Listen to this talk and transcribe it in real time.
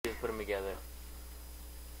together.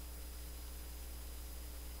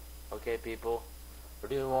 Okay, people, we're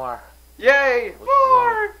doing more. Yay!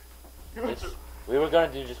 More! We were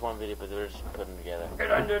gonna do just one video, but we're just putting them together. It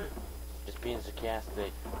ended. Just being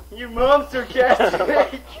sarcastic. You mom's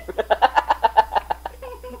sarcastic.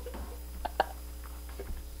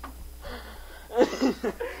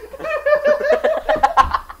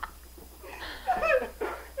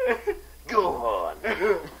 Go on.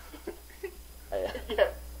 Yes. Yeah.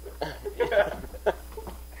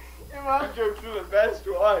 Your mom jokes are the best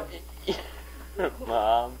one.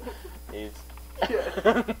 Mom is. Yes.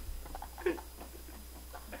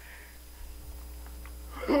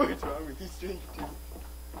 What's wrong with you, stranger?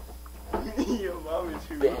 Your mom is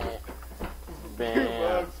who? Your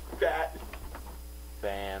mom's fat.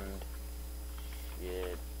 Bammed.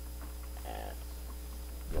 Shit. Ass.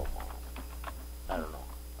 Your mom. I don't know.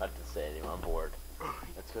 I have to say it anymore. I'm bored.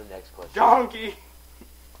 Let's go to the next question. Donkey!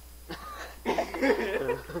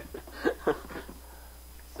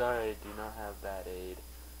 Sorry, I do not have bad aid.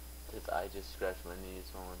 Because I just scratched my knees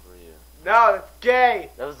falling for you. No, that's gay!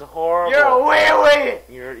 That was horrible. You're a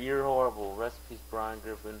wee-wee! You're horrible. Rest in peace, Brian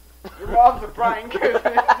Griffin. Your mom's a Brian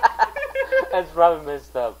Griffin. That's probably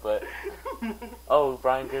messed up, but... Oh,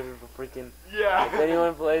 Brian Griffin for freaking... Yeah. If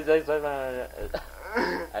anyone plays Xbox,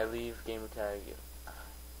 I leave gamer tag.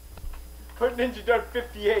 Put Ninja Duck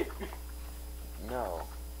 58. No.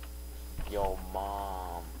 Yo,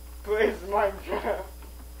 mom. Plays Minecraft.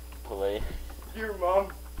 Play. Your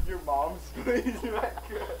mom's plays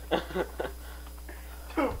Minecraft.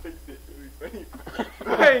 Don't fix it, really funny.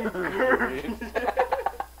 Minecraft.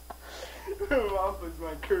 Your mom plays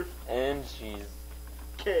Minecraft. And she's...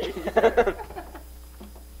 K.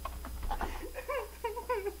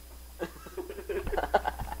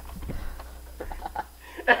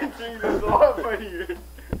 Answering this is a lot funnier.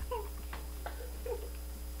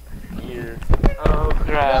 Your... Oh,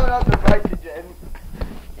 crap. Not the mic again.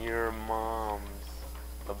 Your mom's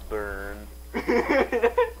a burn.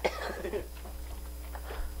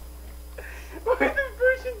 Why is this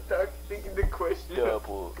person stuck thinking the question?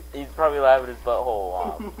 Double. He's probably laughing his butthole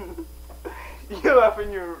off. You're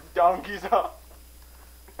laughing your donkeys off.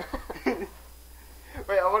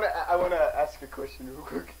 Wait, I wanna ask a question real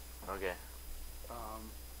quick. Okay.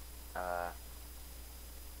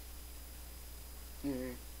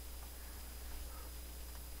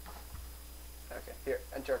 Okay, here,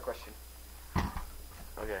 enter a question.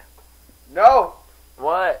 Okay. No!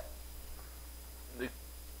 What? The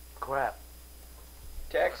crap.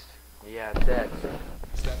 Text? Yeah, text.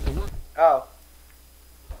 Oh.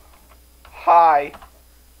 Hi.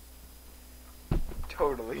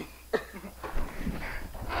 Totally.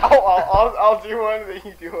 I'll do one, then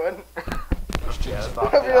you do one. Yeah,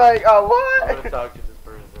 I'll be like, oh, what? I'm gonna talk to this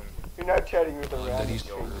person. You're not chatting with a random Your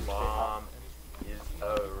stranger. mom is a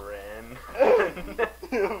wren.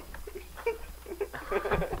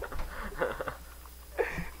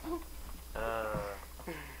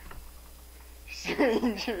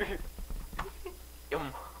 Stranger. Your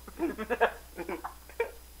mom.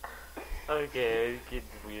 Okay, it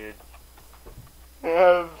gets weird.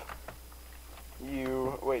 Have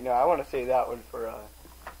you... Wait, no, I want to say that one for,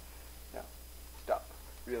 No. Stop.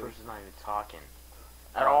 The Really. person's not even talking.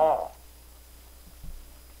 At all.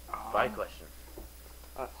 Spy question.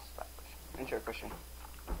 Spy question. Enter a question.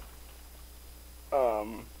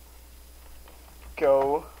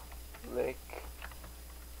 Go lick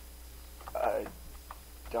a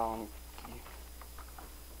donkey.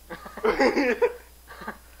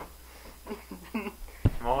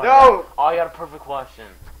 No! Oh, I got a perfect question.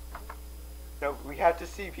 No, we have to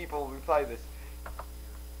see people reply this.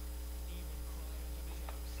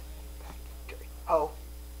 Oh.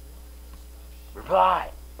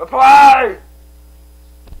 Reply! Reply!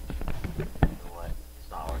 What?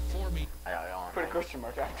 It's not working. I got one. Put a question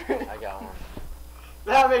mark after it. I got one.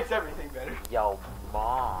 That makes everything better. Yo,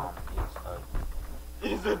 mom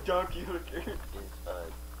He's a donkey hooker. is a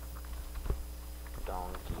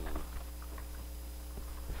donkey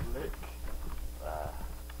Lick.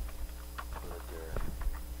 liquor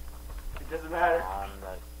It doesn't matter. on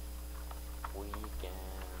the weekends,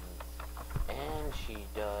 and she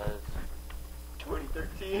does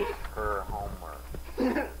 2013. her homework.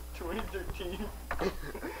 2013. You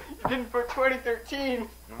didn't put 2013.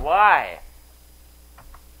 Why?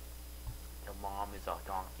 Your mom is a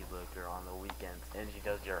donkey licker on the weekends, and she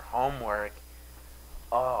does your homework.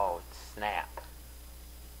 Oh, snap.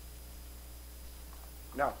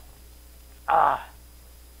 No. Ah!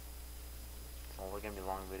 It's only gonna be a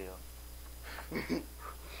long video.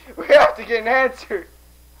 We have to get an answer.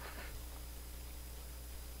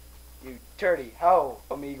 You dirty hoe,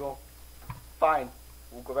 omegle. Fine.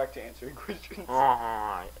 We'll go back to answering questions.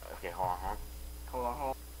 Okay, hold on. Hold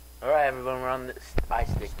on. Alright, everyone, we're on the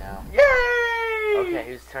ice stick now. Yay! Okay,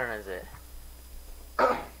 whose turn is it? Wait,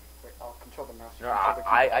 I'll control the mouse. No,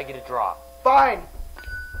 I get a draw. Fine!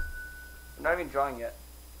 I'm not even drawing yet.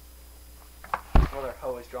 Mother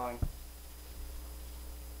hoe is drawing.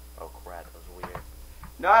 Oh crap, that was weird.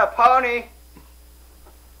 Not a pony!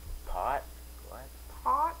 Pot? What?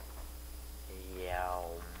 Pot? Yow.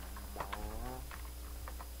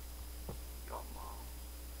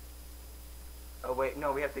 Oh wait,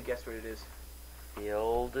 no, we have to guess what it is.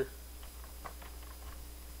 Field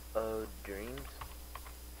of Dreams?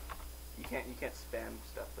 You can't spam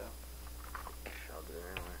stuff though. I'll do it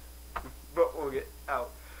anyway. But we'll get out.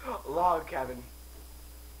 Log cabin.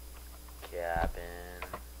 Cabin.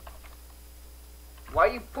 Why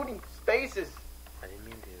are you putting spaces? I didn't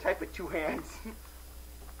mean to. Type with 2 hands.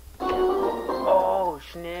 Oh,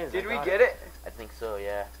 schniz. Did we get it? I think so,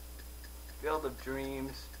 yeah. Field of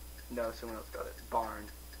Dreams. No, someone else got it. Barn.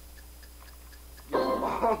 Your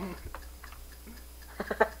mom.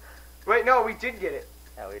 Wait, no, we did get it.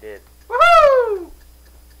 Yeah, we did. Woohoo!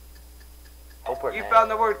 Open You found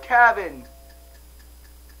the word cabin.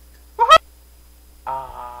 Woohoo!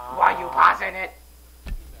 Why are you pausing it?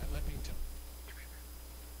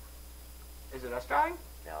 Is it us trying?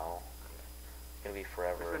 No. It's gonna be It's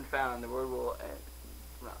forever. been found. The word will end.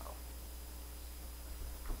 No.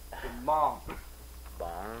 Your mom.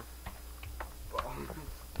 Bong. Mom.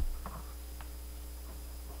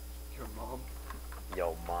 Your mom.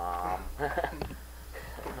 Yo, mom.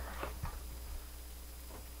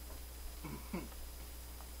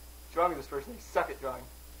 Drawing this person, they suck at drawing.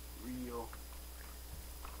 Real.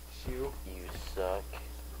 Shoe. You suck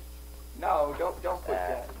No, don't put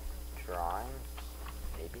that. drawing.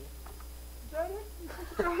 Maybe. Is that it?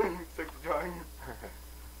 Suck at drawing.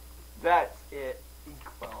 That's it.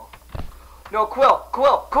 Inkwell. No, quill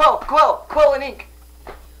and ink.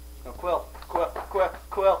 No, quill.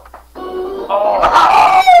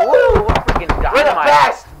 Oh! Woo! What freaking dynamite! We're the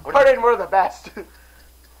best! Pardon, we're the best.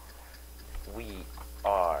 We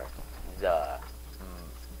are the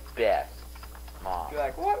best, Mom. You're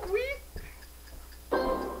like, what? We?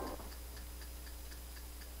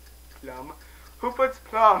 Plum. Who puts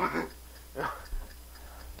plum?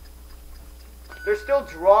 They're still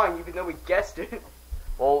drawing even though we guessed it.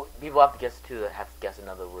 Well, people have to guess too. That have to guess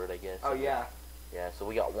another word, I guess. Oh, yeah. Yeah, so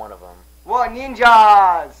we got one of them. What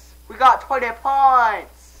ninjas? We got 20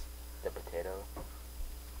 points. The potato.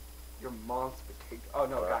 Your mom's potato. Oh,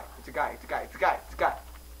 no, guy. It's a guy.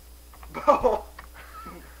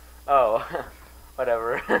 Oh,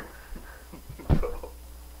 whatever.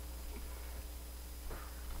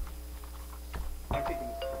 I'm taking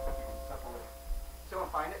this stuff away. Someone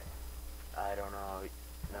find it? I don't know.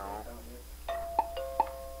 No.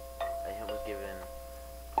 I was given.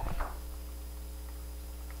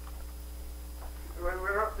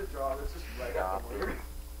 We're up to draw. Let's just write out the word.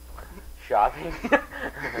 Shopping.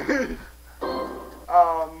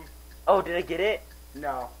 Oh, did I get it?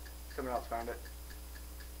 No. Someone else found it.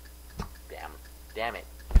 Damn it.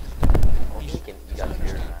 Oh, you guys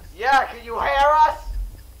hear us. Yeah, can you hear us?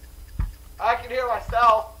 I can hear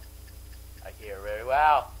myself. I can hear very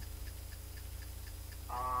well.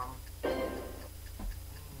 A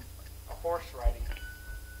horse riding.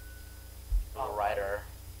 A rider.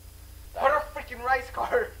 Put a freaking race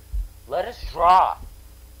car. Let us draw.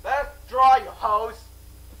 Let's draw, you hoes.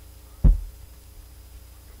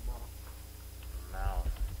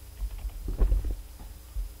 Mouse.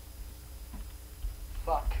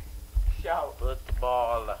 Fuck. Shout.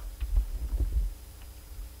 Football.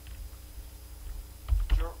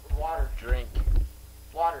 Water. Drink.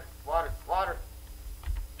 Water.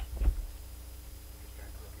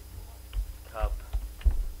 Cup.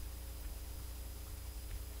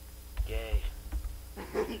 Gay.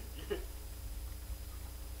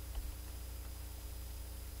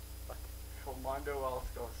 Armando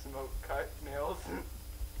Elsco. Smoke cut nails.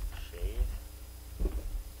 Shave.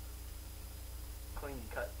 Clean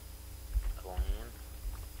cut. Clean.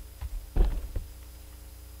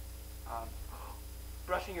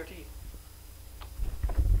 Brushing your teeth.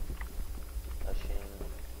 Brushing.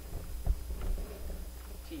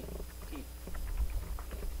 Teeth.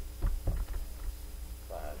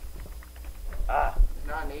 5. There's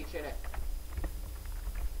not an H in it.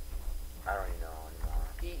 I don't even know anymore.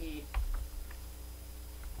 E.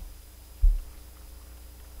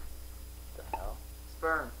 What the hell?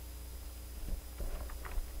 Sperm.